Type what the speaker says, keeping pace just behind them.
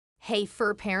Hey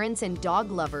fur parents and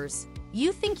dog lovers,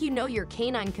 you think you know your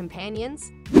canine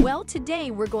companions? Well,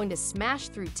 today we're going to smash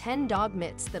through 10 dog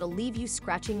myths that'll leave you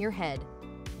scratching your head.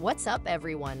 What's up,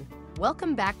 everyone?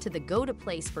 Welcome back to the go-to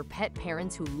place for pet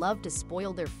parents who love to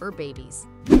spoil their fur babies.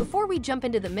 Before we jump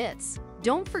into the myths,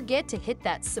 don't forget to hit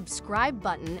that subscribe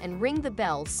button and ring the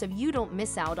bell so you don't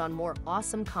miss out on more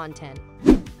awesome content.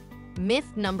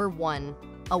 Myth number 1.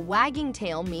 A wagging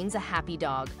tail means a happy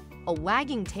dog. A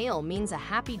wagging tail means a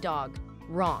happy dog.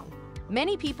 Wrong.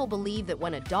 Many people believe that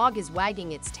when a dog is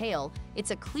wagging its tail, it's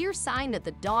a clear sign that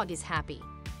the dog is happy.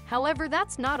 However,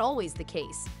 that's not always the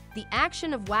case. The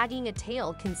action of wagging a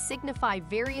tail can signify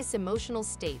various emotional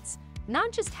states,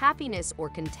 not just happiness or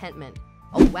contentment.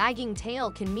 A wagging tail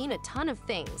can mean a ton of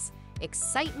things.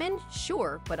 Excitement,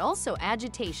 sure, but also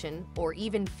agitation or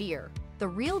even fear. The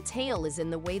real tail is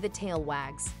in the way the tail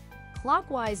wags.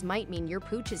 Clockwise might mean your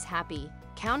pooch is happy.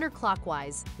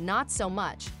 Counterclockwise, not so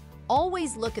much.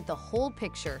 Always look at the whole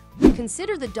picture.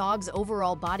 Consider the dog's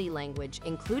overall body language,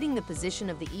 including the position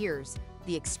of the ears,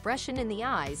 the expression in the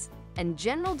eyes, and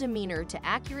general demeanor to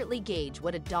accurately gauge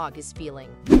what a dog is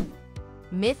feeling.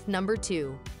 Myth number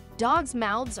 2. Dogs'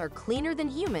 mouths are cleaner than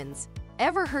humans.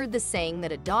 Ever heard the saying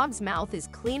that a dog's mouth is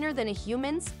cleaner than a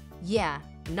human's? Yeah,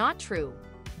 not true.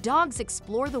 Dogs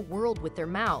explore the world with their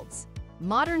mouths.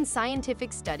 Modern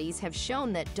scientific studies have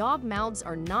shown that dog mouths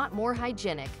are not more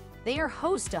hygienic. They are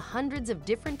host to hundreds of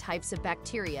different types of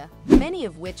bacteria, many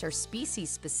of which are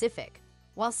species-specific.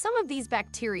 While some of these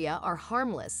bacteria are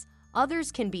harmless,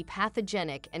 others can be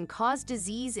pathogenic and cause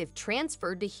disease if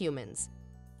transferred to humans.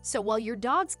 So while your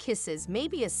dog's kisses may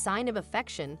be a sign of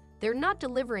affection, they're not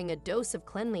delivering a dose of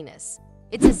cleanliness.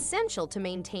 It's essential to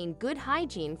maintain good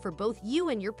hygiene for both you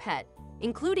and your pet,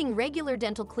 including regular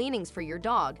dental cleanings for your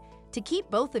dog, to keep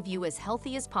both of you as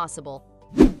healthy as possible.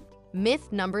 Myth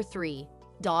number 3.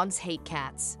 Dogs hate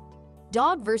cats.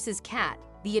 Dog versus cat,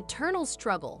 the eternal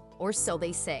struggle, or so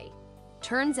they say.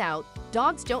 Turns out,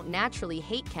 dogs don't naturally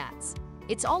hate cats.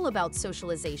 It's all about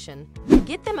socialization.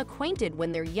 Get them acquainted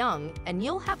when they're young, and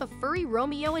you'll have a furry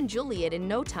Romeo and Juliet in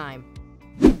no time.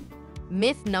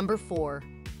 Myth number 4.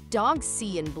 Dogs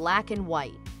see in black and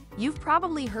white. You've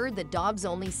probably heard that dogs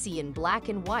only see in black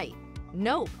and white.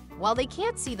 Nope. While they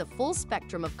can't see the full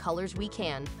spectrum of colors we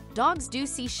can, dogs do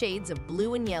see shades of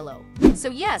blue and yellow. So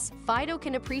yes, Fido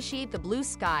can appreciate the blue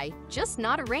sky, just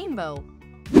not a rainbow.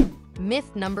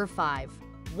 Myth number 5.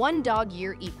 1 dog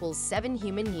year equals 7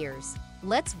 human years.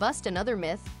 Let's bust another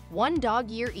myth. 1 dog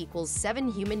year equals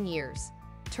 7 human years.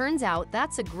 Turns out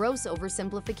that's a gross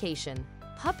oversimplification.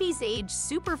 Puppies age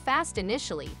super fast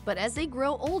initially, but as they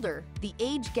grow older, the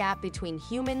age gap between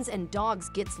humans and dogs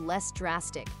gets less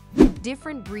drastic.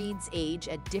 Different breeds age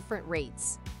at different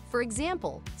rates. For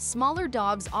example, smaller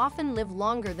dogs often live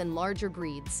longer than larger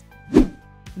breeds.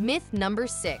 Myth number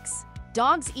 6.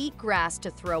 Dogs eat grass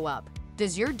to throw up.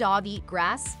 Does your dog eat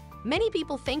grass? Many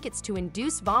people think it's to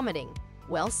induce vomiting.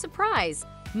 Well, surprise!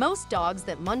 Most dogs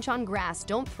that munch on grass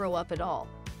don't throw up at all.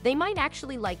 They might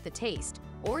actually like the taste,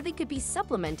 or they could be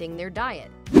supplementing their diet.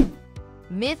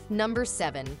 Myth number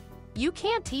 7. You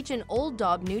can't teach an old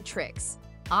dog new tricks.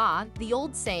 Ah, the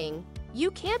old saying, you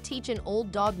can't teach an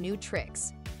old dog new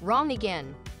tricks. Wrong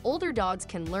again. Older dogs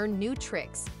can learn new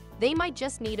tricks. They might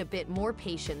just need a bit more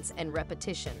patience and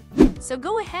repetition. So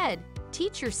go ahead,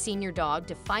 teach your senior dog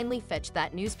to finally fetch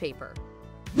that newspaper.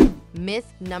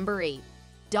 Myth number 8.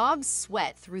 Dogs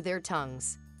sweat through their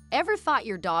tongues. Ever thought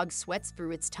your dog sweats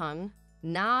through its tongue?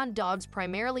 Nah, dogs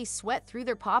primarily sweat through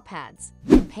their paw pads.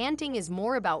 Panting is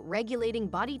more about regulating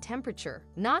body temperature,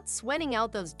 not sweating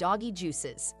out those doggy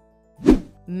juices.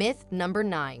 Myth number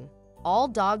 9. All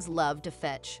dogs love to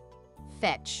fetch.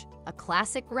 Fetch, a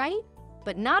classic, right?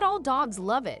 But not all dogs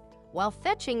love it. While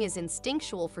fetching is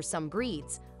instinctual for some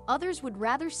breeds, others would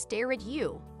rather stare at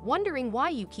you, wondering why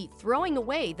you keep throwing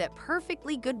away that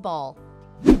perfectly good ball.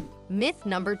 Myth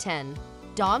number 10.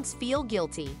 Dogs feel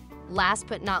guilty. Last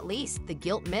but not least, the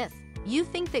guilt myth. You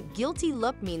think that guilty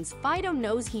look means Fido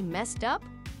knows he messed up?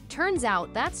 Turns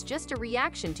out that's just a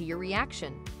reaction to your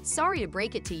reaction. Sorry to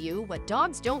break it to you, but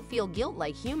dogs don't feel guilt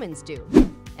like humans do.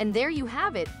 And there you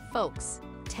have it, folks.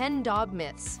 10 dog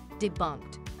myths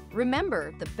debunked.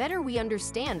 Remember, the better we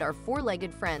understand our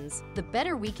four-legged friends, the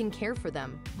better we can care for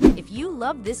them. If you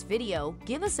love this video,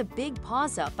 give us a big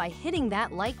paws up by hitting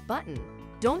that like button.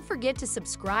 Don't forget to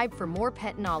subscribe for more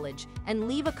pet knowledge and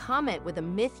leave a comment with a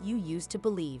myth you used to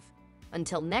believe.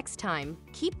 Until next time,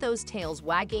 keep those tails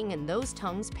wagging and those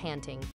tongues panting.